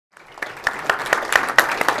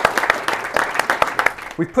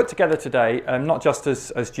We've put together today, not just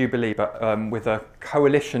as Jubilee, but with a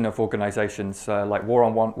coalition of organisations like War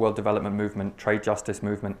on Want, World Development Movement, Trade Justice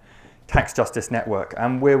Movement, Tax Justice Network,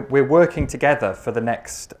 and we're working together for the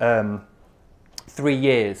next 3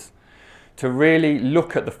 years to really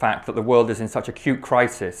look at the fact that the world is in such acute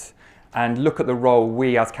crisis and look at the role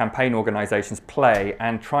we as campaign organisations play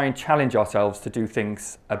and try and challenge ourselves to do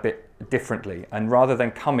things a bit differently. And rather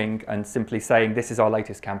than coming and simply saying, this is our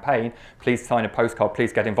latest campaign, please sign a postcard,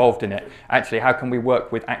 please get involved in it, actually, how can we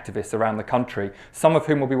work with activists around the country, some of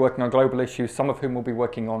whom will be working on global issues, some of whom will be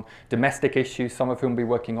working on domestic issues, some of whom will be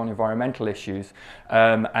working on environmental issues,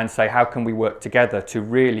 and say, how can we work together to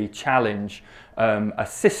really challenge a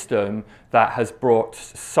system that has brought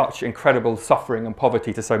such incredible suffering and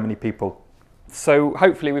poverty to so many people. So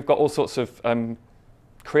hopefully we've got all sorts of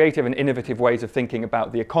creative and innovative ways of thinking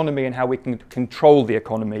about the economy and how we can control the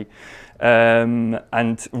economy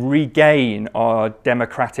and regain our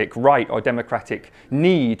democratic right, our democratic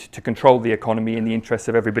need to control the economy in the interests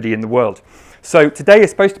of everybody in the world. So today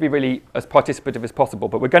is supposed to be really as participative as possible,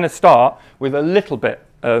 but we're going to start with a little bit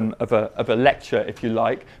of a lecture, if you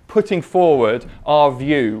like, putting forward our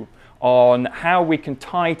view on how we can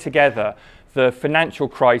tie together the financial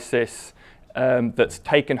crisis that's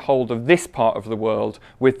taken hold of this part of the world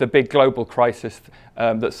with the big global crisis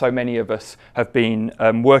that so many of us have been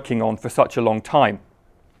working on for such a long time.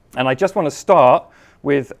 And I just want to start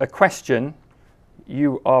with a question.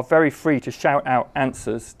 You are very free to shout out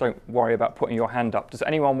answers. Don't worry about putting your hand up. Does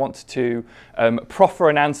anyone want to proffer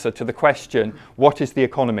an answer to the question, what is the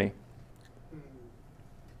economy?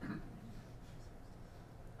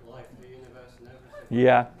 Life, the universe, and everything.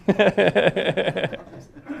 Yeah.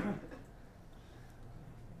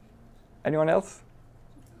 Anyone else?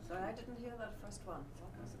 Sorry, I didn't hear that first one.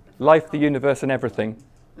 Life, the universe, and everything.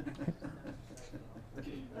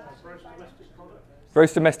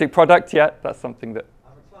 Gross domestic product, yeah, that's something that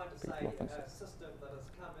I'm inclined to say a system that has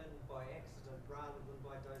come in by accident rather than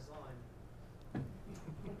by design.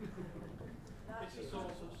 It's a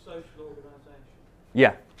source of social organisation.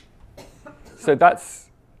 Yeah. So that's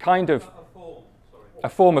kind of A a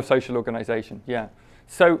form of social organisation, yeah.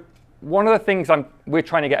 So one of the things we're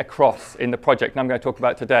trying to get across in the project, and I'm going to talk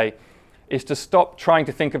about today, is to stop trying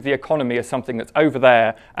to think of the economy as something that's over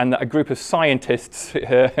there and that a group of scientists,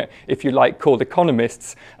 if you like, called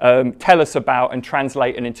economists, tell us about and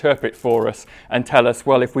translate and interpret for us and tell us,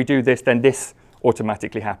 well, if we do this, then this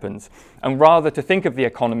automatically happens. And rather to think of the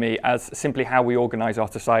economy as simply how we organise our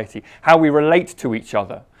society, how we relate to each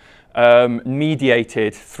other,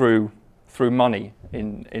 mediated through money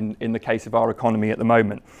in the case of our economy at the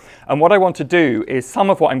moment. And what I want to do is, some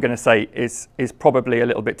of what I'm going to say is probably a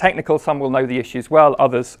little bit technical. Some will know the issues well,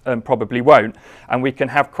 others probably won't. And we can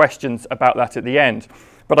have questions about that at the end.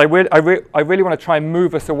 But I really want to try and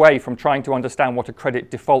move us away from trying to understand what a credit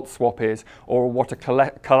default swap is or what a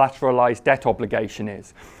collateralized debt obligation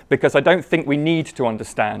is, because I don't think we need to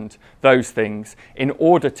understand those things in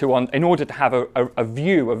order to have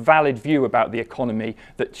a valid view about the economy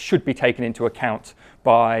that should be taken into account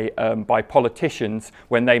by politicians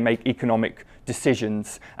when they make economic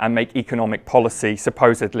decisions and make economic policy,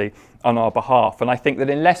 supposedly, on our behalf. And I think that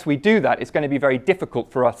unless we do that, it's going to be very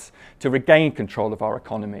difficult for us to regain control of our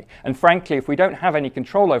economy. And frankly, if we don't have any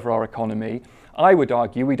control over our economy, I would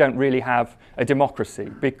argue we don't really have a democracy,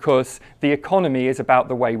 because the economy is about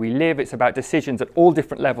the way we live. It's about decisions at all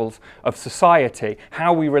different levels of society,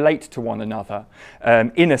 how we relate to one another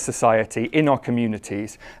in a society, in our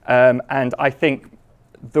communities. And I think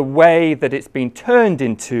the way that it's been turned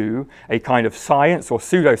into a kind of science, or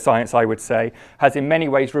pseudoscience, I would say, has in many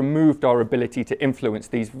ways removed our ability to influence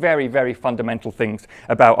these very, very fundamental things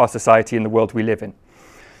about our society and the world we live in.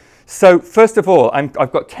 So first of all,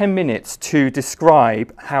 I've got 10 minutes to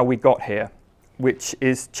describe how we got here, which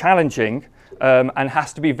is challenging and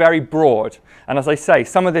has to be very broad. And as I say,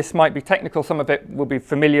 some of this might be technical, some of it will be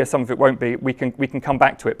familiar, some of it won't be. We can come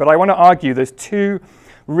back to it. But I want to argue there's two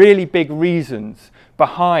really big reasons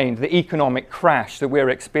behind the economic crash that we're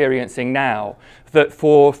experiencing now, that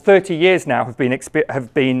for 30 years now have been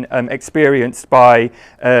experienced by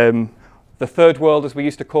the third world, as we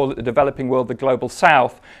used to call it, the developing world, the global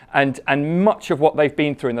south, and much of what they've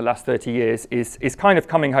been through in the last 30 years is kind of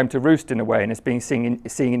coming home to roost in a way, and is being seen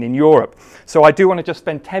in Europe. So I do want to just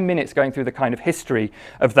spend 10 minutes going through the kind of history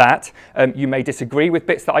of that. You may disagree with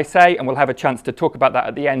bits that I say, and we'll have a chance to talk about that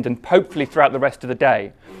at the end and hopefully throughout the rest of the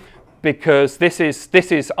day. because this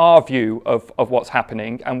is our view of what's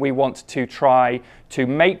happening, and we want to try to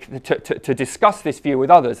to discuss this view with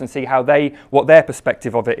others and see what their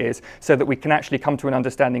perspective of it is, so that we can actually come to an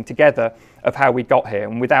understanding together of how we got here.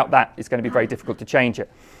 And without that, it's going to be very difficult to change it.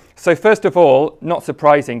 So first of all, not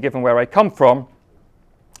surprising given where I come from,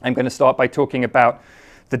 I'm going to start by talking about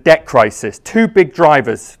the debt crisis. Two big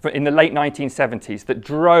drivers in the late 1970s that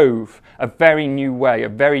drove a very new way, a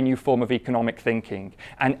very new form of economic thinking,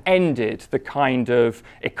 and ended the kind of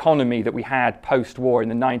economy that we had post-war in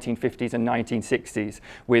the 1950s and 1960s,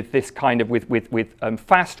 with this kind of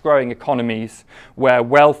fast-growing economies where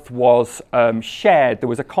wealth was shared. There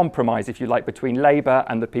was a compromise, if you like, between labour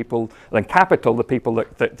and the people, and capital, the people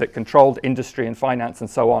that controlled industry and finance and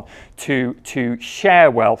so on, to share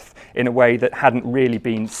wealth in a way that hadn't really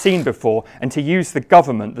been seen before, and to use the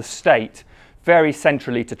government, the state, very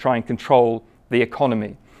centrally to try and control the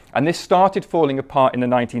economy. And this started falling apart in the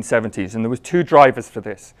 1970s, and there was two drivers for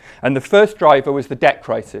this. And the first driver was the debt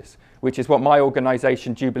crisis, which is what my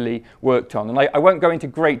organisation, Jubilee, worked on. And I won't go into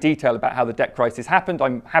great detail about how the debt crisis happened.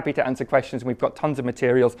 I'm happy to answer questions, and we've got tons of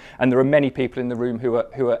materials, and there are many people in the room who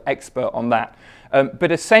are expert on that.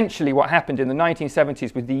 But essentially what happened in the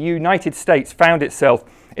 1970s was the United States found itself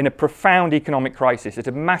in a profound economic crisis. It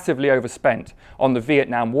had massively overspent on the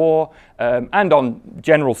Vietnam War and on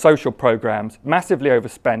general social programs, massively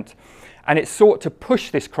overspent. And it sought to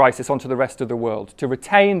push this crisis onto the rest of the world. To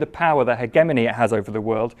retain the power, the hegemony it has over the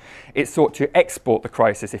world, it sought to export the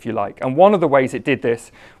crisis, if you like. And one of the ways it did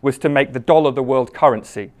this was to make the dollar the world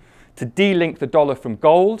currency, to de-link the dollar from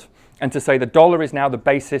gold, and to say the dollar is now the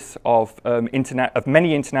basis of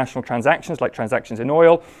many international transactions, like transactions in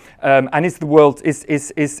oil, and is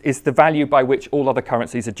the value by which all other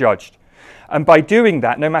currencies are judged. And by doing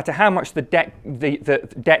that, no matter how much the debt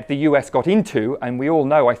the US got into, and we all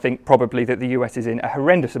know, I think, probably that the US is in a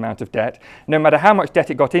horrendous amount of debt, no matter how much debt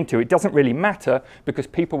it got into, it doesn't really matter, because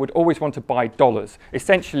people would always want to buy dollars.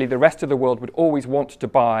 Essentially, the rest of the world would always want to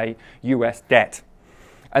buy US debt.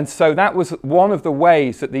 And so that was one of the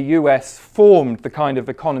ways that the US formed the kind of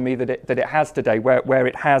economy that it has today, where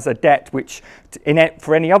it has a debt which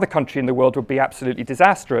for any other country in the world would be absolutely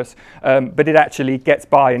disastrous, but it actually gets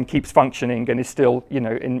by and keeps functioning and is still,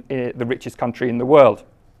 in the richest country in the world.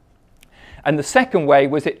 And the second way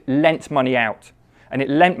was it lent money out. And it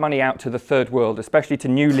lent money out to the third world, especially to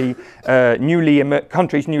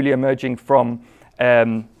countries newly emerging from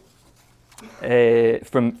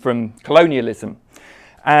colonialism.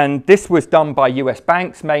 And this was done by US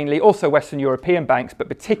banks mainly, also Western European banks, but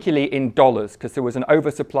particularly in dollars, because there was an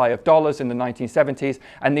oversupply of dollars in the 1970s,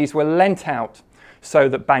 and these were lent out so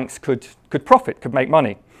that banks could profit, could make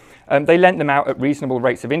money. They lent them out at reasonable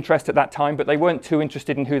rates of interest at that time, but they weren't too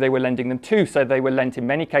interested in who they were lending them to, so they were lent in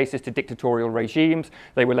many cases to dictatorial regimes.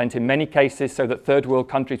 They were lent in many cases so that third world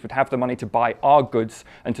countries would have the money to buy our goods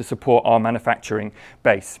and to support our manufacturing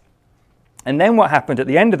base. And then what happened at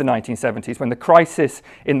the end of the 1970s, when the crisis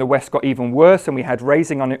in the West got even worse and we had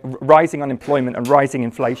rising unemployment and rising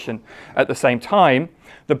inflation at the same time,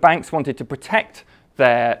 the banks wanted to protect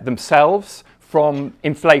themselves from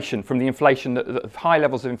inflation, from the high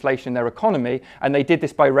levels of inflation in their economy, and they did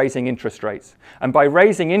this by raising interest rates. And by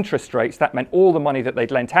raising interest rates, that meant all the money that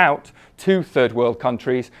they'd lent out to third world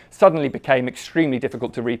countries suddenly became extremely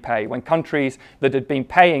difficult to repay, when countries that had been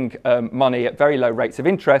paying money at very low rates of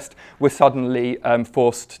interest were suddenly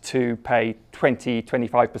forced to pay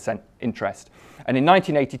 20–25% interest. And in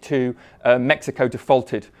 1982, Mexico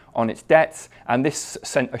defaulted on its debts, and this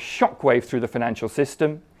sent a shockwave through the financial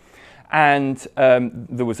system. And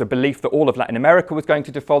there was a belief that all of Latin America was going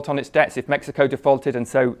to default on its debts if Mexico defaulted. And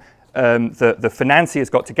so the financiers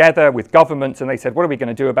got together with governments and they said, what are we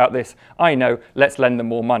going to do about this? I know, let's lend them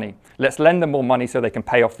more money. Let's lend them more money so they can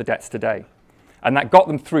pay off the debts today. And that got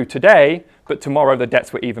them through today, but tomorrow the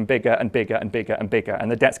debts were even bigger and bigger and bigger and bigger.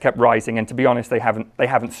 And the debts kept rising. And to be honest, they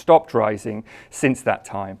haven't stopped rising since that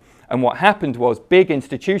time. And what happened was big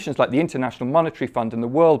institutions like the International Monetary Fund and the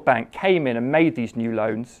World Bank came in and made these new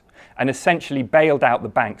loans and essentially bailed out the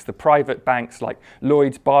banks, the private banks like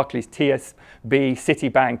Lloyds, Barclays, TSB,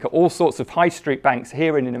 Citibank, all sorts of high street banks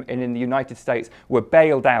here in the United States were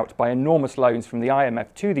bailed out by enormous loans from the IMF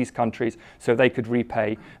to these countries so they could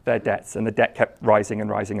repay their debts. And the debt kept rising and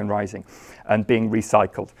rising and rising and being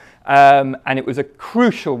recycled. And it was a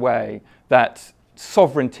crucial way that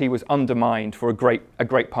sovereignty was undermined for a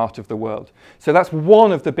great part of the world. So that's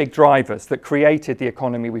one of the big drivers that created the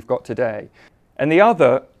economy we've got today. And the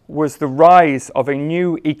other was the rise of a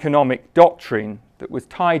new economic doctrine that was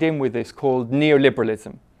tied in with this called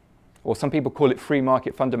neoliberalism. or some people call it free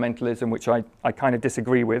market fundamentalism, which I kind of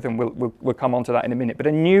disagree with, and we'll come on to that in a minute, but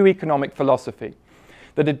a new economic philosophy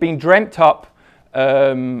that had been dreamt up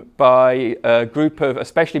by a group of,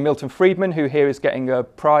 especially Milton Friedman, who here is getting a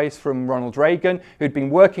prize from Ronald Reagan, who'd been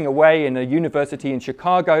working away in a university in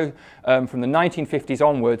Chicago from the 1950s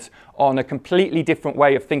onwards on a completely different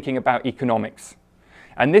way of thinking about economics.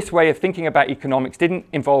 And this way of thinking about economics didn't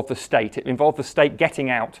involve the state. It involved the state getting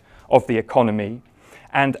out of the economy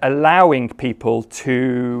and allowing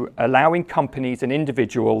companies and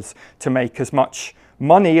individuals to make as much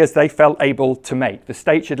money as they felt able to make. The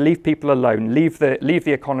state should leave people alone, leave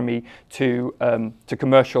the economy to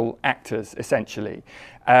commercial actors, essentially.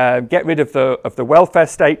 Get rid of the welfare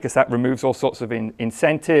state, because that removes all sorts of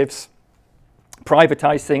incentives.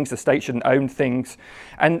 Privatize things, the state shouldn't own things.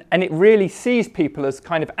 And it really sees people as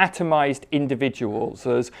kind of atomized individuals,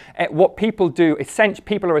 as what people do,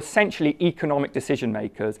 people are essentially economic decision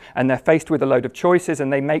makers, and they're faced with a load of choices,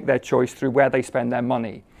 and they make their choice through where they spend their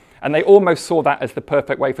money. And they almost saw that as the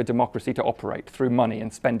perfect way for democracy to operate, through money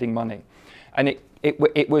and spending money. And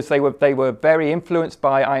they were very influenced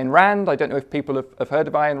by Ayn Rand. I don't know if people have heard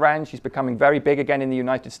of Ayn Rand. She's becoming very big again in the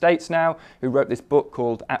United States now, who wrote this book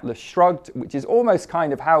called Atlas Shrugged, which is almost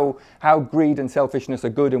kind of how greed and selfishness are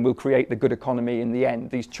good and will create the good economy in the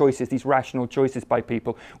end. These choices, these rational choices by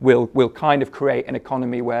people will kind of create an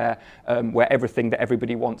economy where everything that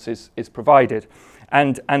everybody wants is provided.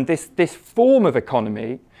 And this form of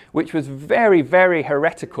economy, which was very, very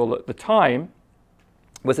heretical at the time,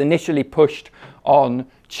 was initially pushed on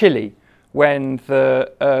Chile when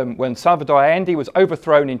Salvador Allende was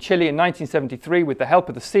overthrown in Chile in 1973 with the help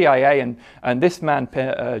of the CIA, and this man,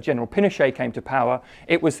 General Pinochet, came to power.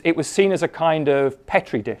 It was seen as a kind of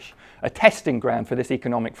petri dish, a testing ground for this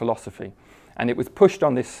economic philosophy. And it was pushed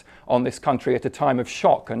on this country at a time of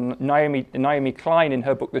shock. And Naomi Klein, in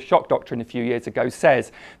her book The Shock Doctrine a few years ago,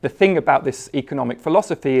 says the thing about this economic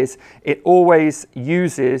philosophy is it always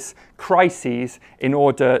uses crises in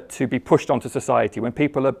order to be pushed onto society when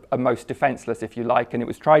people are most defenseless, if you like. And it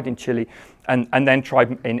was tried in Chile and then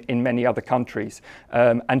tried in many other countries.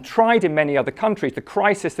 And tried in many other countries, the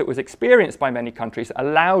crisis that was experienced by many countries that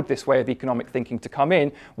allowed this way of economic thinking to come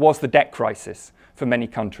in was the debt crisis for many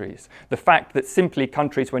countries. The fact that simply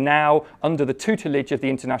countries were now under the tutelage of the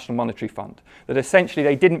International Monetary Fund, that essentially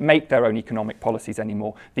they didn't make their own economic policies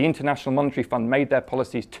anymore. The International Monetary Fund made their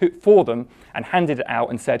policies for them and handed it out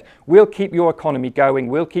and said, we'll keep your economy going,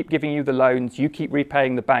 we'll keep giving you the loans, you keep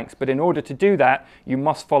repaying the banks, but in order to do that, you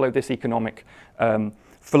must follow this economic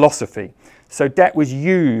philosophy. So debt was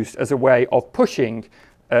used as a way of pushing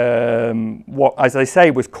what, as I say,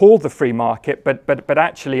 was called the free market, but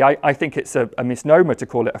actually I think it's a misnomer to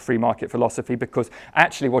call it a free market philosophy, because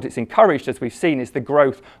actually what it's encouraged, as we've seen, is the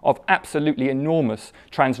growth of absolutely enormous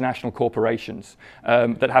transnational corporations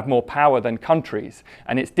that have more power than countries,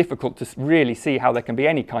 and it's difficult to really see how there can be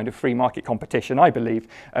any kind of free market competition, I believe,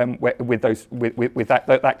 with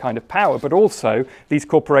that kind of power. But also these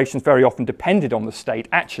corporations very often depended on the state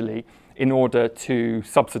actually in order to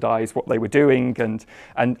subsidize what they were doing,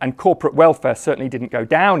 and corporate welfare certainly didn't go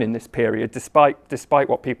down in this period, despite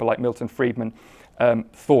what people like Milton Friedman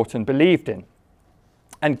thought and believed in.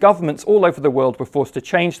 And governments all over the world were forced to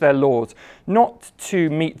change their laws, not to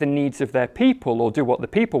meet the needs of their people or do what the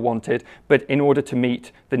people wanted, but in order to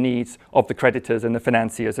meet the needs of the creditors and the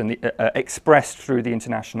financiers, and expressed through the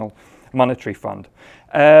International Monetary Fund.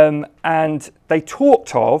 And they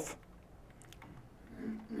talked of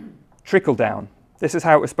trickle down. This is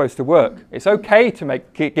how it was supposed to work. It's okay to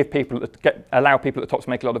allow people at the top to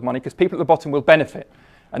make a lot of money, because people at the bottom will benefit.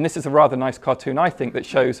 And this is a rather nice cartoon, I think, that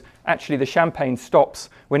shows actually the champagne stops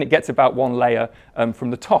when it gets about one layer from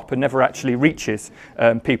the top and never actually reaches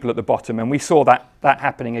people at the bottom. And we saw that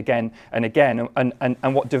happening again and again.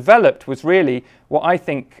 And what developed was really what I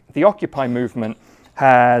think the Occupy movement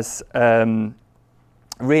has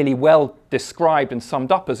really well described and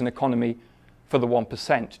summed up as an economy for the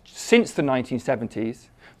 1%. Since the 1970s,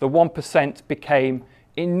 the 1% became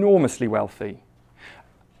enormously wealthy.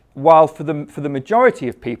 While for the majority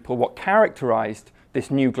of people, what characterized this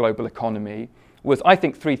new global economy was, I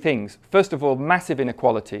think, three things. First of all, massive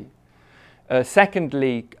inequality.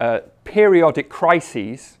 Secondly, periodic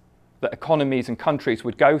crises that economies and countries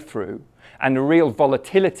would go through. and a real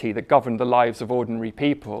volatility that governed the lives of ordinary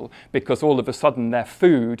people, because all of a sudden their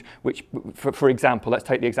food, which, for example, let's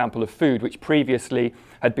take the example of food, which previously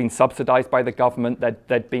had been subsidized by the government,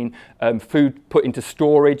 there'd been food put into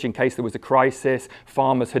storage in case there was a crisis,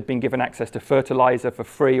 farmers had been given access to fertilizer for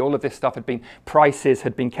free, all of this stuff had been, prices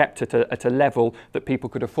had been kept at a level that people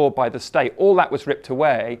could afford by the state. All that was ripped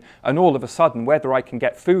away, and all of a sudden whether I can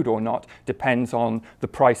get food or not depends on the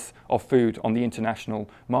price of food on the international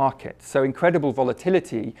market. So incredible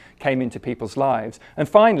volatility came into people's lives. And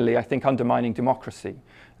finally, I think undermining democracy.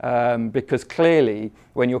 Because clearly,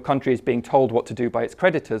 when your country is being told what to do by its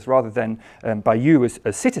creditors rather than by you as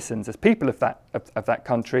citizens, as people of that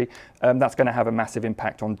country, that's going to have a massive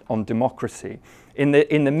impact on democracy. In the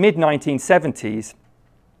mid-1970s,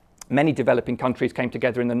 many developing countries came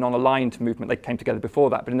together in the non-aligned movement. They came together before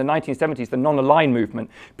that. But in the 1970s, the non-aligned movement,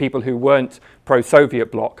 people who weren't pro-Soviet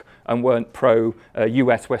bloc and weren't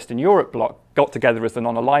pro-US Western Europe bloc, got together as the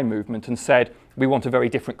non-aligned movement and said, we want a very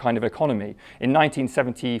different kind of economy. In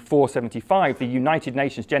 1974-75, the United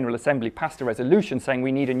Nations General Assembly passed a resolution saying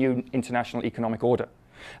we need a new international economic order.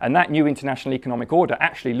 And that new international economic order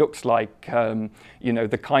actually looks like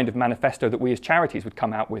the kind of manifesto that we as charities would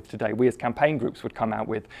come out with today, we as campaign groups would come out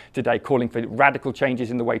with today, calling for radical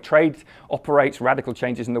changes in the way trade operates, radical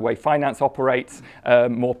changes in the way finance operates,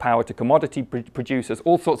 more power to commodity producers,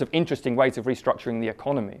 all sorts of interesting ways of restructuring the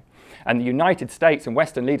economy. And the United States and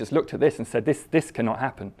Western leaders looked at this and said, this cannot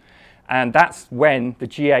happen. And that's when the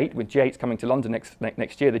G8, with G8's coming to London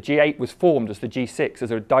next year, the G8 was formed as the G6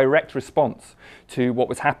 as a direct response to what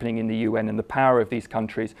was happening in the UN and the power of these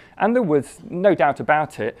countries. And there was, no doubt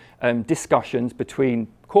about it, discussions between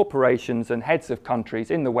corporations and heads of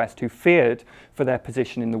countries in the West who feared for their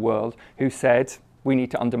position in the world, who said, we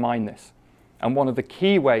need to undermine this. And one of the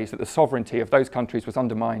key ways that the sovereignty of those countries was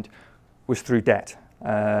undermined was through debt.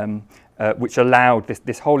 Which allowed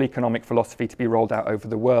this whole economic philosophy to be rolled out over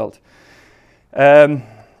the world. And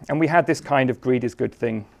we had this kind of greed is good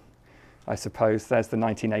thing, I suppose. There's the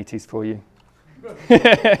 1980s for you.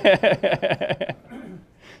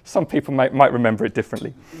 Some people might remember it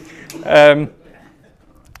differently.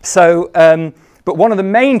 But one of the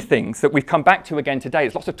main things that we've come back to again today,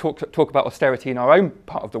 there's lots of talk about austerity in our own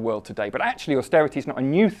part of the world today, but actually austerity is not a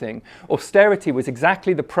new thing. Austerity was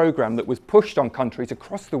exactly the program that was pushed on countries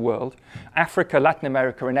across the world, Africa, Latin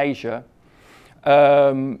America and Asia,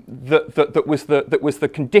 that was the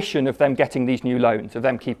condition of them getting these new loans, of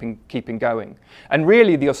them keeping going. And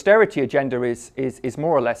really the austerity agenda is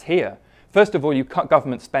more or less here. First of all, you cut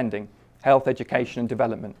government spending, health, education and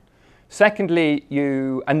development. Secondly,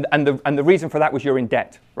 the reason for that was you're in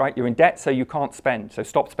debt, right? You're in debt, so you can't spend, so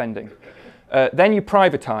stop spending. Then you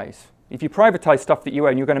privatize. If you privatize stuff that you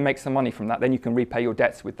own, you're going to make some money from that, then you can repay your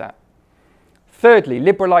debts with that. Thirdly,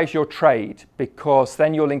 liberalize your trade, because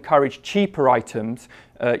then you'll encourage cheaper items.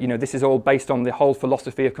 This is all based on the whole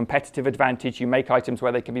philosophy of competitive advantage. You make items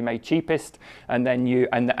where they can be made cheapest, and then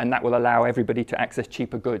and that will allow everybody to access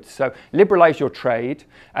cheaper goods. So liberalize your trade,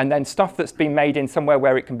 and then stuff that's been made in somewhere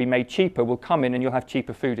where it can be made cheaper will come in, and you'll have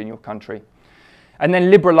cheaper food in your country. And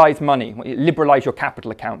then liberalize money, liberalize your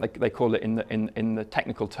capital account, they call it in the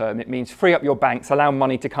technical term. It means free up your banks, allow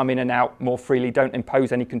money to come in and out more freely, don't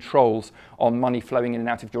impose any controls on money flowing in and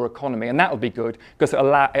out of your economy. And that will be good, because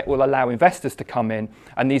it will allow investors to come in,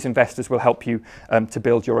 and these investors will help you to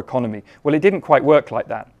build your economy. Well, it didn't quite work like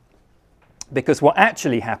that. Because what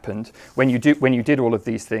actually happened when you did all of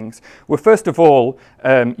these things, well, first of all,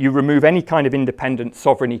 you remove any kind of independent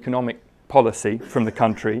sovereign economic policy from the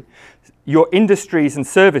country. Your industries and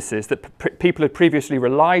services that people had previously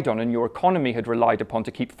relied on and your economy had relied upon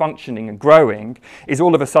to keep functioning and growing is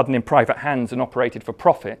all of a sudden in private hands and operated for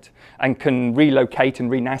profit and can relocate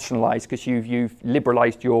and renationalize because you've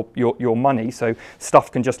liberalized your money, so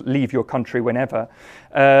stuff can just leave your country whenever.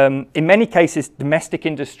 In many cases, domestic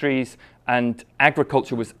industries and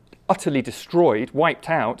agriculture was utterly destroyed, wiped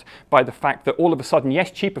out by the fact that all of a sudden, yes,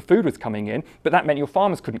 cheaper food was coming in, but that meant your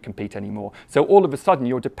farmers couldn't compete anymore. So all of a sudden,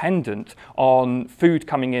 you're dependent on food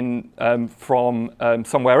coming in from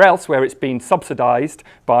somewhere else where it's been subsidized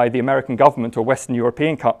by the American government or Western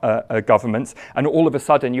European governments, and all of a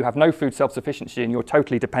sudden, you have no food self-sufficiency and you're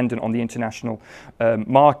totally dependent on the international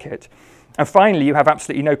market. And finally, you have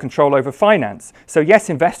absolutely no control over finance. So yes,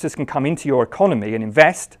 investors can come into your economy and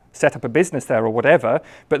invest, set up a business there or whatever,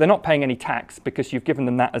 but they're not paying any tax because you've given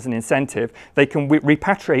them that as an incentive. They can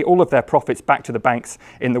repatriate all of their profits back to the banks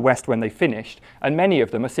in the West when they've finished, and many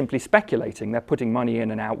of them are simply speculating. They're putting money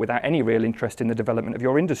in and out without any real interest in the development of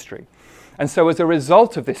your industry. And so as a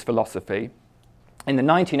result of this philosophy, In the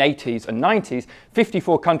 1980s and 90s,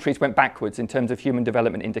 54 countries went backwards in terms of human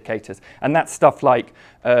development indicators. And that's stuff like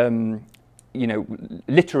you know,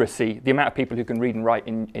 literacy, the amount of people who can read and write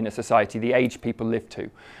in a society, the age people live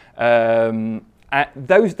to.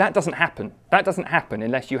 That doesn't happen. That doesn't happen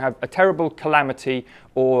unless you have a terrible calamity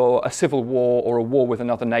or a civil war or a war with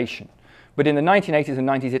another nation. But in the 1980s and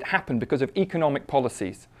 90s, it happened because of economic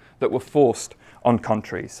policies that were forced on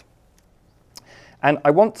countries. And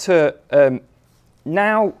I want to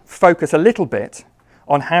now focus a little bit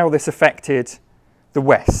on how this affected the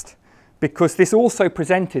West, because this also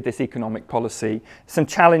presented, this economic policy, some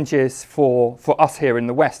challenges for us here in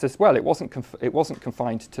the West as well. It wasn't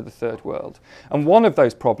confined to the third world. And one of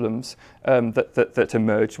those problems that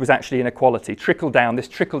emerged was actually inequality. This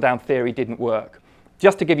trickle-down theory didn't work.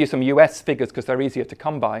 Just to give you some US figures, because they're easier to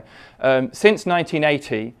come by, since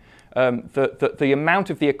 1980, the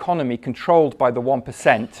amount of the economy controlled by the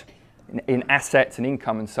 1% in assets and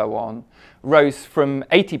income and so on rose from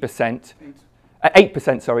 8%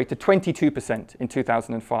 to 22% in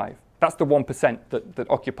 2005. That's the 1% that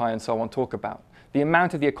Occupy and so on talk about. The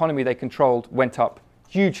amount of the economy they controlled went up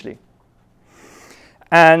hugely.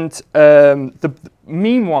 And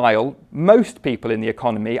meanwhile, most people in the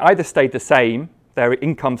economy either stayed the same, their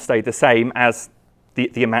income stayed the same as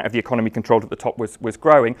the amount of the economy controlled at the top was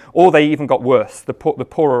growing, or they even got worse. The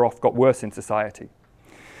poorer off got worse in society.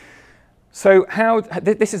 So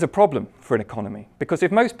this is a problem for an economy, because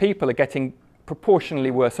if most people are getting proportionally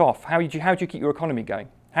worse off, how do you keep your economy going?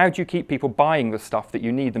 How do you keep people buying the stuff that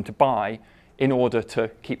you need them to buy in order to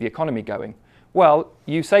keep the economy going? Well,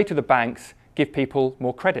 you say to the banks, give people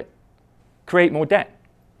more credit, create more debt.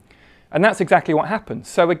 And that's exactly what happened.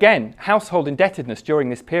 So again, household indebtedness during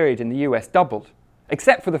this period in the US doubled,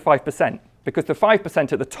 except for the 5%, because the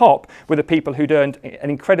 5% at the top were the people who'd earned an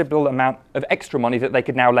incredible amount of extra money that they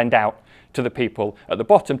could now lend out to the people at the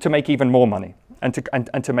bottom to make even more money and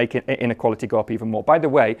to make inequality go up even more. By the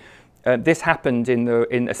way, this happened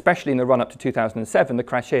especially in the run-up to 2007, the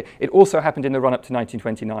crash here. It also happened in the run-up to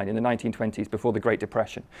 1929, in the 1920s, before the Great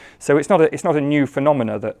Depression. So it's not a new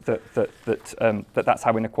phenomena that's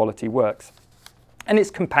how inequality works. And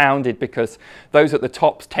it's compounded because those at the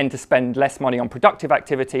tops tend to spend less money on productive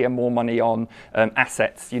activity and more money on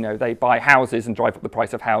assets. You know, they buy houses and drive up the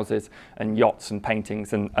price of houses and yachts and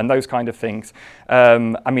paintings and those kind of things. I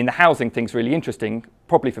mean, the housing thing's really interesting,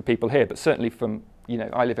 probably for people here, but certainly from, you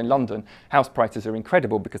know, I live in London. House prices are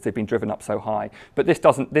incredible because they've been driven up so high. But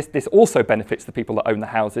this also benefits the people that own the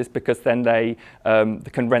houses, because then they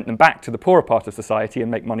can rent them back to the poorer part of society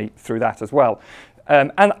and make money through that as well.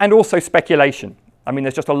 And also speculation. I mean,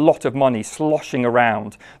 there's just a lot of money sloshing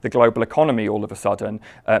around the global economy all of a sudden,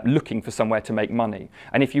 looking for somewhere to make money.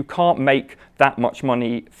 And if you can't make that much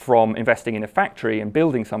money from investing in a factory and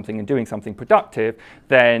building something and doing something productive,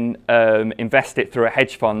 then invest it through a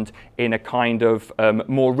hedge fund in a kind of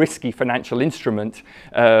more risky financial instrument.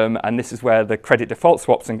 And this is where the credit default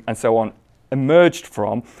swaps and so on emerged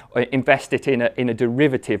from. Invest it in a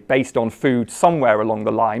derivative based on food somewhere along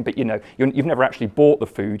the line, but you know, you've never actually bought the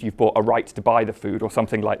food, you've bought a right to buy the food or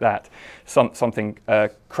something like that, something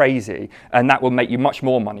crazy, and that will make you much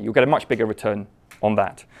more money. You'll get a much bigger return on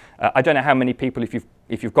that. I don't know how many people, if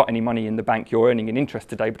you've got any money in the bank, you're earning in interest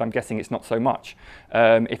today, but I'm guessing it's not so much.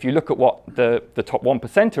 If you look at what the top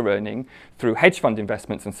 1% are earning through hedge fund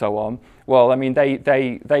investments and so on, well, I mean,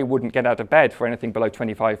 they wouldn't get out of bed for anything below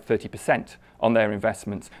 25, 30% on their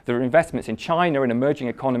investments. There are investments in China and emerging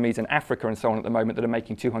economies and Africa and so on at the moment that are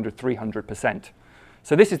making 200, 300%.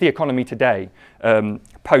 So this is the economy today,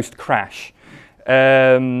 post-crash.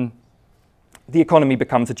 The economy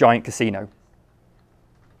becomes a giant casino.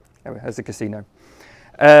 There's a casino.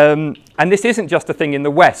 And this isn't just a thing in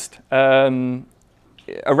the West.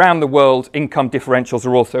 Around the world, income differentials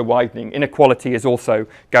are also widening. Inequality is also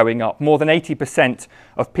going up. More than 80%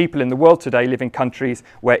 of people in the world today live in countries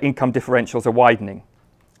where income differentials are widening.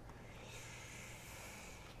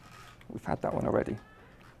 We've had that one already.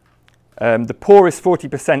 The poorest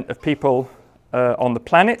 40% of people on the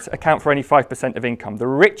planet account for only 5% of income. The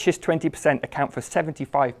richest 20% account for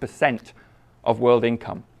 75% of world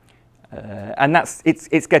income. And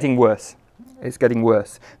it's getting worse. It's getting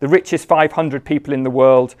worse. The richest 500 people in the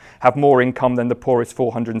world have more income than the poorest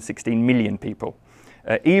 416 million people.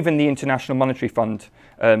 Even the International Monetary Fund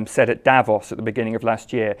said at Davos at the beginning of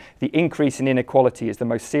last year, the increase in inequality is the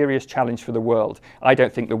most serious challenge for the world. I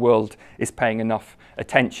don't think the world is paying enough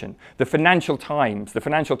attention. The Financial Times,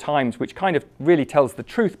 which kind of really tells the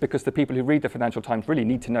truth, because the people who read the Financial Times really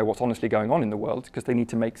need to know what's honestly going on in the world, because they need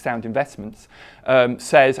to make sound investments,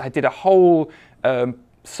 says, I did a whole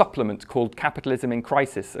supplement called Capitalism in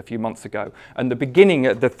Crisis a few months ago. And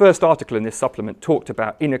the first article in this supplement talked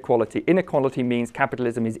about inequality. Inequality means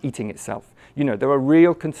capitalism is eating itself. You know, there are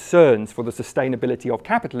real concerns for the sustainability of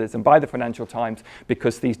capitalism by the Financial Times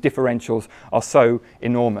because these differentials are so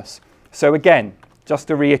enormous. So again, just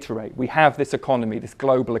to reiterate, we have this economy, this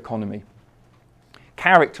global economy,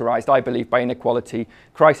 characterized, I believe, by inequality,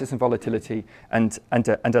 crisis and volatility, and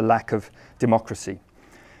a lack of democracy.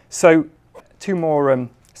 So, two more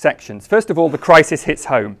sections. First of all, the crisis hits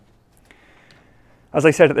home. As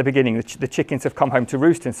I said at the beginning, the chickens have come home to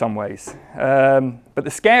roost in some ways. But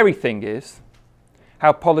the scary thing is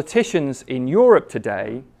how politicians in Europe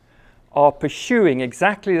today are pursuing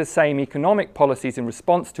exactly the same economic policies in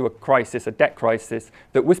response to a crisis, a debt crisis,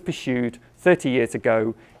 that was pursued 30 years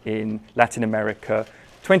ago in Latin America,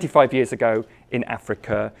 25 years ago in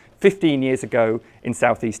Africa, 15 years ago in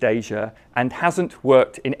Southeast Asia, and hasn't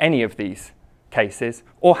worked in any of these cases,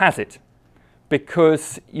 or has it?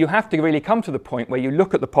 Because you have to really come to the point where you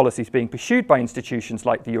look at the policies being pursued by institutions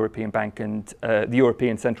like the European Bank and the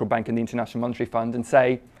European Central Bank and the International Monetary Fund and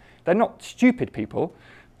say, they're not stupid people.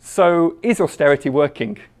 So is austerity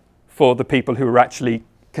working for the people who are actually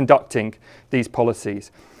conducting these policies?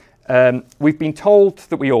 We've been told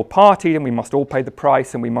that we all partied and we must all pay the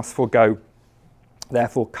price and we must forego,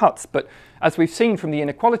 therefore, cuts. But as we've seen from the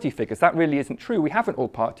inequality figures, that really isn't true. We haven't all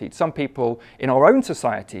partied. Some people in our own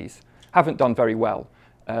societies haven't done very well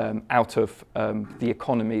out of the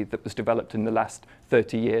economy that was developed in the last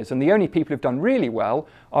 30 years. And the only people who've done really well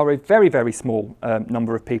are a very, very small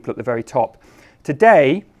number of people at the very top.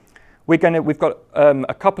 Today, we've got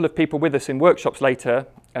a couple of people with us in workshops later,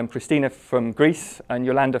 Christina from Greece and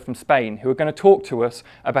Yolanda from Spain, who are going to talk to us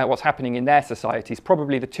about what's happening in their societies,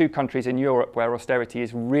 probably the two countries in Europe where austerity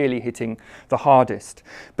is really hitting the hardest.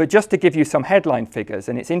 But just to give you some headline figures,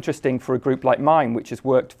 and it's interesting for a group like mine, which has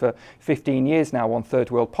worked for 15 years now on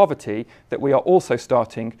third world poverty, that we are also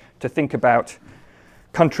starting to think about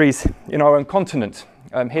countries in our own continent.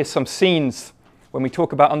 Here's some scenes. When we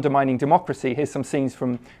talk about undermining democracy, here's some scenes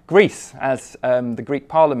from Greece as the Greek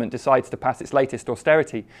parliament decides to pass its latest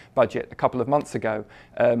austerity budget a couple of months ago.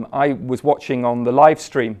 I was watching on the live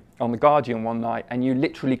stream on The Guardian one night, and you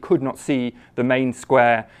literally could not see the main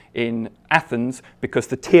square in Athens because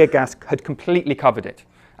the tear gas had completely covered it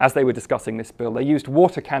as they were discussing this bill. They used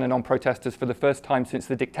water cannon on protesters for the first time since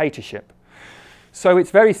the dictatorship. So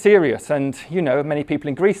it's very serious, and you know, many people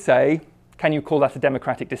in Greece say, can you call that a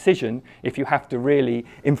democratic decision if you have to really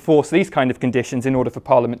enforce these kind of conditions in order for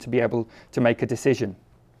Parliament to be able to make a decision?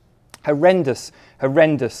 Horrendous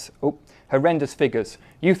figures.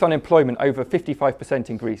 Youth unemployment over 55%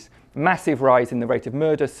 in Greece. Massive rise in the rate of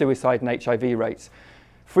murder, suicide and HIV rates.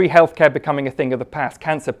 Free healthcare becoming a thing of the past.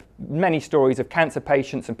 Cancer, many stories of cancer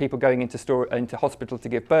patients and people going into hospital to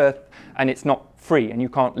give birth, and it's not free, and you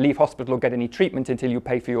can't leave hospital or get any treatment until you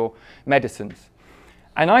pay for your medicines.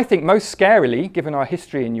 And I think most scarily, given our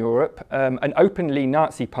history in Europe, an openly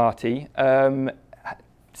Nazi party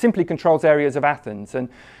simply controls areas of Athens. And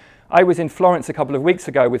I was in Florence a couple of weeks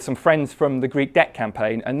ago with some friends from the Greek debt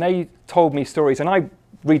campaign, and they told me stories, and I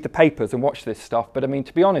read the papers and watch this stuff, but I mean,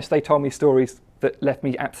 to be honest, they told me stories that left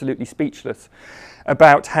me absolutely speechless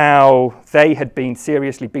about how they had been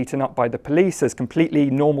seriously beaten up by the police as completely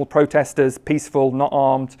normal protesters, peaceful, not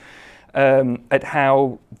armed, at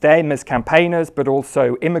how them as campaigners, but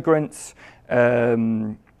also immigrants,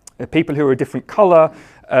 people who are a different colour,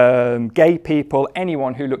 gay people,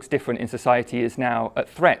 anyone who looks different in society is now at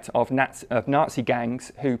threat of Nazi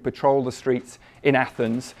gangs who patrol the streets in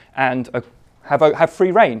Athens and have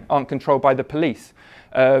free rein, aren't controlled by the police.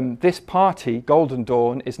 This party, Golden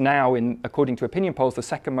Dawn, is now, according to opinion polls, the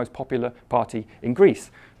second most popular party in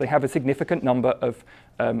Greece. They have a significant number of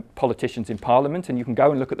politicians in Parliament, and you can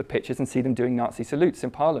go and look at the pictures and see them doing Nazi salutes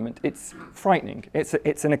in Parliament. It's frightening. It's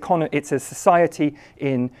a society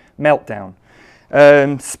in meltdown.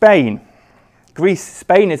 Spain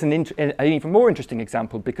is an even more interesting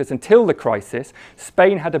example because until the crisis,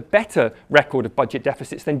 Spain had a better record of budget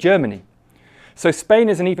deficits than Germany. So Spain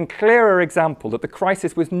is an even clearer example that the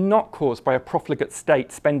crisis was not caused by a profligate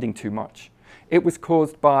state spending too much. It was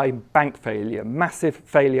caused by bank failure, massive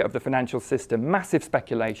failure of the financial system, massive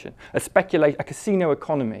speculation, a casino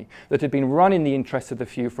economy that had been run in the interests of the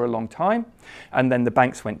few for a long time. And then the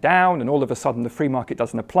banks went down, and all of a sudden the free market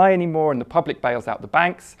doesn't apply anymore, and the public bails out the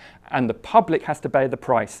banks, and the public has to pay the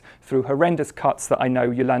price through horrendous cuts that I know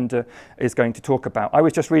Yolanda is going to talk about. I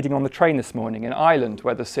was just reading on the train this morning in Ireland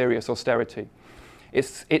where there's serious austerity.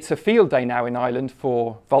 It's a field day now in Ireland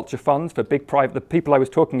for vulture funds, for big private, the people I was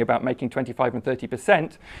talking about making 25 and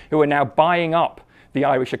 30%, who are now buying up the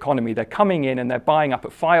Irish economy. They're coming in and they're buying up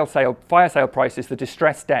at fire sale prices the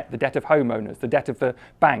distressed debt, the debt of homeowners, the debt of the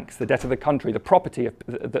banks, the debt of the country, the property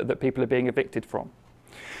that people are being evicted from.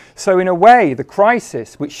 So in a way, the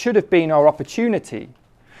crisis, which should have been our opportunity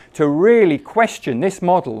to really question this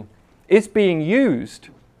model, is being used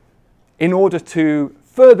in order to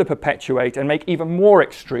further perpetuate and make even more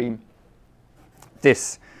extreme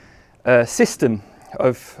this system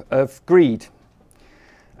of greed.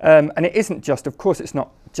 And it isn't just, of course, it's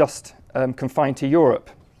not just confined to Europe.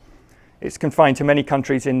 It's confined to many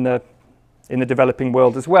countries in the developing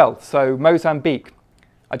world as well. So Mozambique,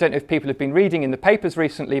 I don't know if people have been reading in the papers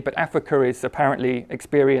recently, but Africa is apparently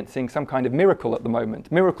experiencing some kind of miracle at the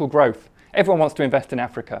moment, miracle growth. Everyone wants to invest in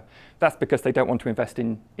Africa. That's because they don't want to invest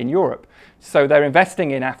in Europe. So they're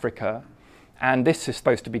investing in Africa, and this is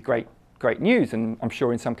supposed to be great news, and I'm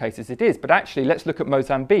sure in some cases it is. But actually, let's look at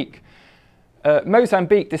Mozambique.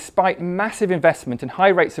 Mozambique, despite massive investment and high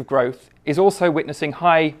rates of growth, is also witnessing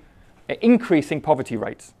increasing poverty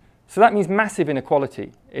rates. So that means massive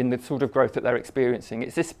inequality in the sort of growth that they're experiencing.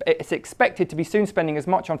 It's expected to be soon spending as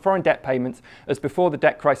much on foreign debt payments as before the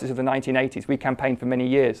debt crisis of the 1980s. We campaigned for many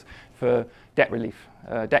years for debt relief,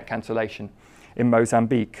 debt cancellation in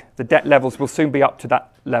Mozambique. The debt levels will soon be up to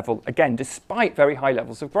that level, again, despite very high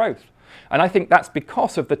levels of growth. And I think that's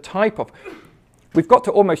because of the type of... We've got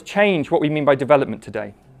to almost change what we mean by development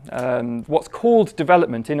today. What's called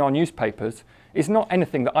development in our newspapers is not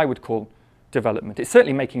anything that I would call development. It's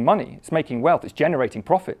certainly making money, it's making wealth, it's generating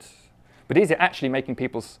profits. But is it actually making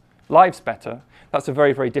people's lives better? That's a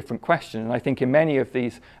very, very different question. And I think in many of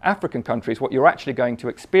these African countries, what you're actually going to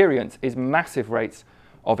experience is massive rates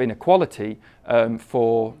of inequality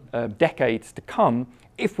for decades to come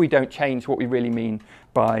if we don't change what we really mean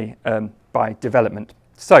by development.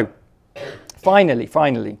 So, finally,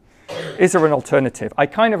 is there an alternative? I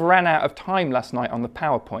kind of ran out of time last night on the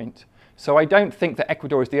PowerPoint. So I don't think that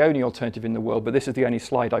Ecuador is the only alternative in the world, but this is the only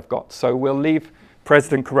slide I've got. So we'll leave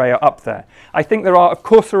President Correa up there. I think of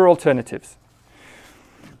course there are alternatives.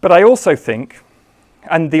 But I also think,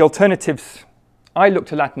 and the alternatives, I look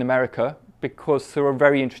to Latin America because there are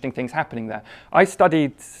very interesting things happening there. I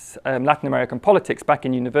studied Latin American politics back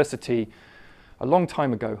in university a long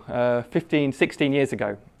time ago, 15, 16 years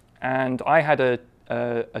ago. And I had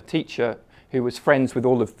a teacher who was friends with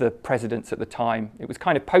all of the presidents at the time. It was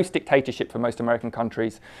kind of post-dictatorship for most American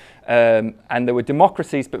countries. And there were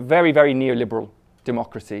democracies, but very, very neoliberal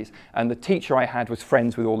democracies. And the teacher I had was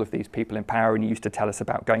friends with all of these people in power, and he used to tell us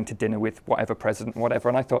about going to dinner with whatever president, whatever.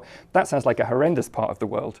 And I thought, that sounds like a horrendous part of the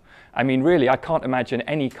world. I mean, really, I can't imagine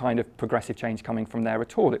any kind of progressive change coming from there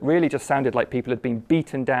at all. It really just sounded like people had been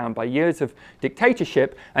beaten down by years of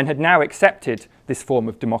dictatorship and had now accepted this form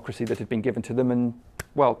of democracy that had been given to them. And,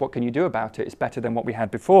 well, what can you do about it? It's better than what we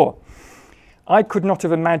had before. I could not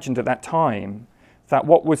have imagined at that time that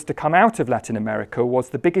what was to come out of Latin America was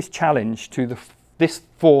the biggest challenge to this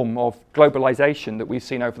form of globalization that we've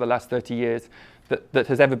seen over the last 30 years that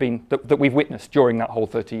has ever been, that we've witnessed during that whole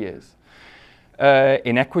 30 years.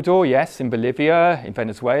 In Ecuador, yes, in Bolivia, in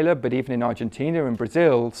Venezuela, but even in Argentina and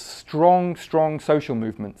Brazil, strong social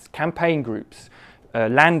movements, campaign groups,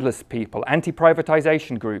 landless people,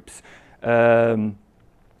 anti-privatization groups,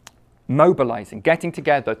 mobilizing, getting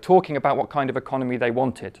together, talking about what kind of economy they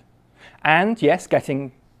wanted. And yes,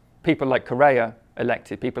 getting people like Correa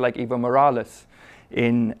elected, people like Evo Morales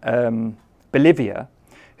in Bolivia,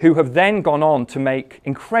 who have then gone on to make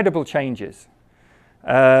incredible changes.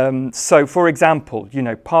 So, for example, you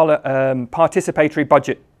know, participatory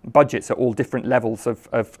budgets at all different levels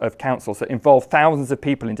of councils that involve thousands of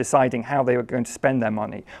people in deciding how they were going to spend their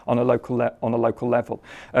money on a local level.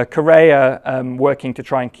 Correa working to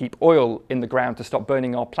try and keep oil in the ground to stop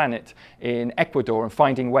burning our planet in Ecuador, and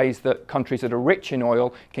finding ways that countries that are rich in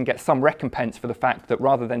oil can get some recompense for the fact that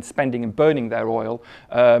rather than spending and burning their oil,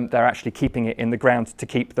 they're actually keeping it in the ground to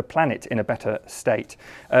keep the planet in a better state.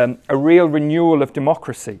 A real renewal of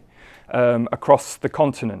democracy across the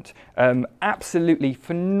continent. Absolutely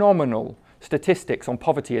phenomenal statistics on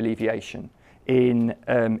poverty alleviation in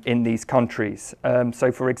these countries.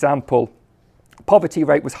 So, for example, poverty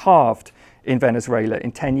rate was halved in Venezuela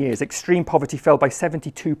in 10 years. Extreme poverty fell by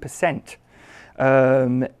 72%.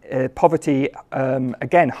 Poverty,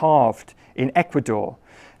 again, halved in Ecuador.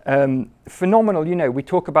 Phenomenal, you know, we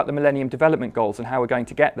talk about the Millennium Development Goals and how we're going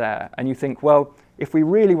to get there, and you think, well, if we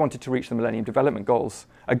really wanted to reach the Millennium Development Goals,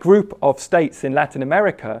 a group of states in Latin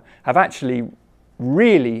America have actually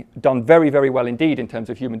really done very, very well indeed in terms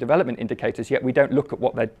of human development indicators, yet we don't look at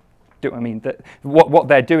what they're doing. I mean, what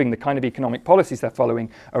they're doing, the kind of economic policies they're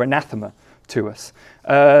following, are anathema to us.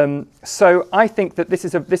 So I think that this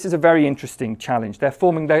is a very interesting challenge.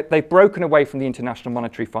 They've broken away from the International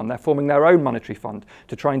Monetary Fund. They're forming their own monetary fund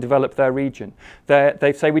to try and develop their region.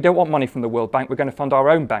 They say, we don't want money from the World Bank, we're going to fund our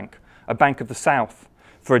own bank, a Bank of the South,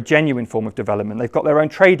 for a genuine form of development. They've got their own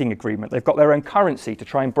trading agreement. They've got their own currency to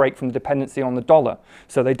try and break from the dependency on the dollar,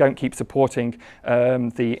 so they don't keep supporting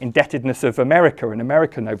the indebtedness of America and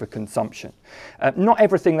American overconsumption. Not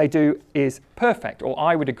everything they do is perfect, or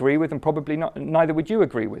I would agree with, and probably neither would you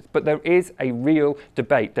agree with. But there is a real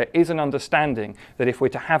debate. There is an understanding that if we're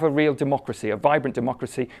to have a real democracy, a vibrant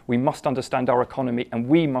democracy, we must understand our economy, and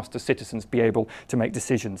we must, as citizens, be able to make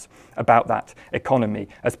decisions about that economy.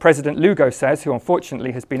 As President Lugo says, who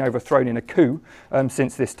unfortunately has been overthrown in a coup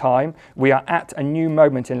since this time, we are at a new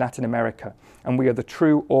moment in Latin America, and we are the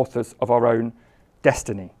true authors of our own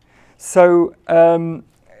destiny. So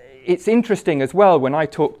it's interesting as well when I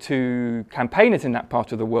talk to campaigners in that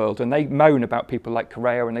part of the world, and they moan about people like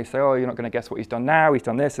Correa, and they say, oh, you're not going to guess what he's done now, he's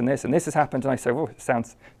done this and this and this has happened, and I say, well, it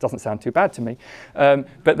doesn't sound too bad to me.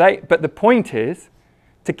 But the point is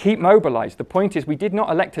to keep mobilized. The point is we did not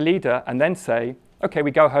elect a leader and then say, okay,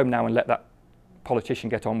 we go home now and let that politician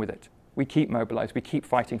get on with it. We keep mobilized, we keep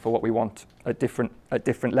fighting for what we want at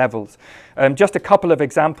different levels. Just a couple of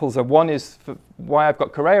examples. One is why I've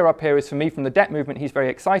got Correa up here is, for me, from the debt movement, he's very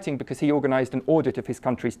exciting because he organized an audit of his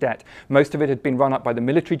country's debt. Most of it had been run up by the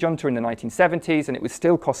military junta in the 1970s, and it was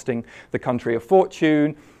still costing the country a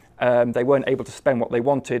fortune. They weren't able to spend what they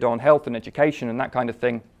wanted on health and education and that kind of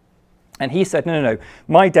thing. And he said, no,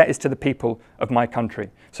 my debt is to the people of my country.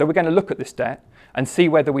 So we're going to look at this debt and see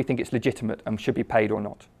whether we think it's legitimate and should be paid or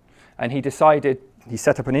not. And he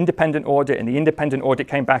set up an independent audit, and the independent audit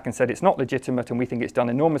came back and said it's not legitimate and we think it's done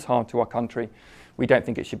enormous harm to our country. We don't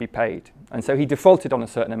think it should be paid. And so he defaulted on a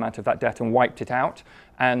certain amount of that debt and wiped it out,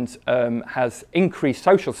 and has increased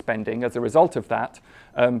social spending as a result of that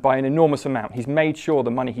by an enormous amount. He's made sure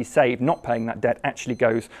the money he saved not paying that debt actually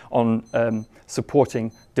goes on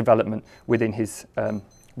supporting development within his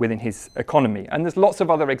economy. And there's lots of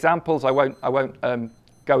other examples. I won't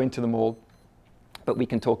go into them all, but we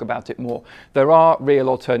can talk about it more. There are real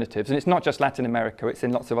alternatives, and it's not just Latin America, it's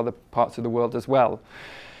in lots of other parts of the world as well.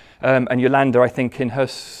 And Yolanda, I think, in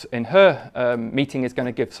her meeting is going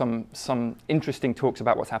to give some interesting talks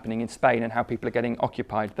about what's happening in Spain and how people are getting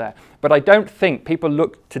occupied there. But I don't think people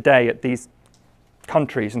look today at these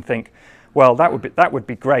countries and think, well, that would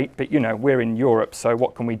be great, but we're in Europe, so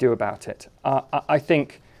what can we do about it? I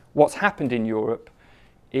think what's happened in Europe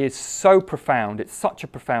is so profound. It's such a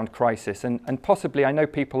profound crisis, and possibly, I know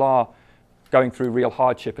people are going through real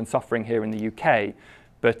hardship and suffering here in the UK,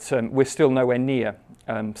 but we're still nowhere near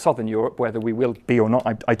Southern Europe. Whether we will be or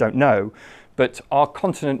not, I don't know. But our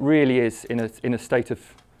continent really is in a state of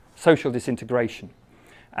social disintegration,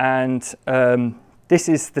 and this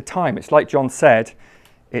is the time. It's like John said.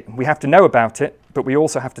 We have to know about it, but we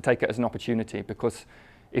also have to take it as an opportunity, because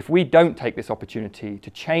if we don't take this opportunity to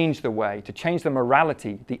change the way, to change the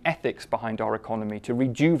morality, the ethics behind our economy, to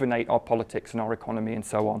rejuvenate our politics and our economy and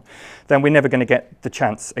so on, then we're never going to get the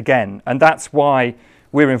chance again. And that's why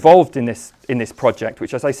we're involved in this project,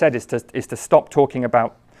 which, as I said, is to stop talking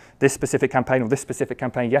about this specific campaign or this specific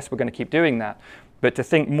campaign. Yes, we're going to keep doing that, but to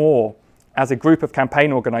think more as a group of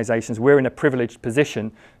campaign organizations. We're in a privileged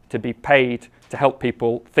position to be paid to help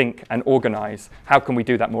people think and organise. How can we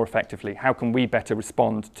do that more effectively? How can we better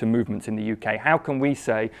respond to movements in the UK? How can we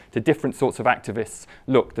say to different sorts of activists,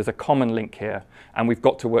 look, there's a common link here, and we've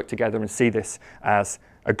got to work together and see this as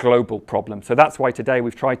a global problem. So that's why today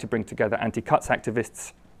we've tried to bring together anti-cuts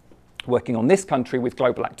activists working on this country with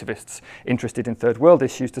global activists interested in third world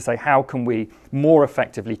issues, to say how can we more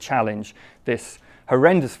effectively challenge this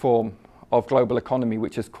horrendous form of global economy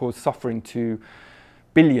which has caused suffering to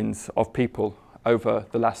billions of people over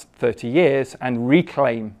the last 30 years, and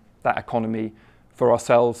reclaim that economy for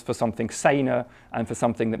ourselves, for something saner and for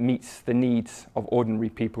something that meets the needs of ordinary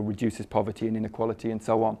people, reduces poverty and inequality and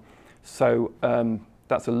so on. So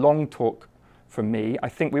that's a long talk from me. I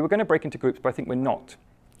think we were going to break into groups, but I think we're not.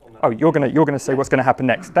 Oh, you're going to say what's going to happen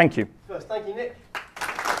next. Thank you. First, thank you, Nick.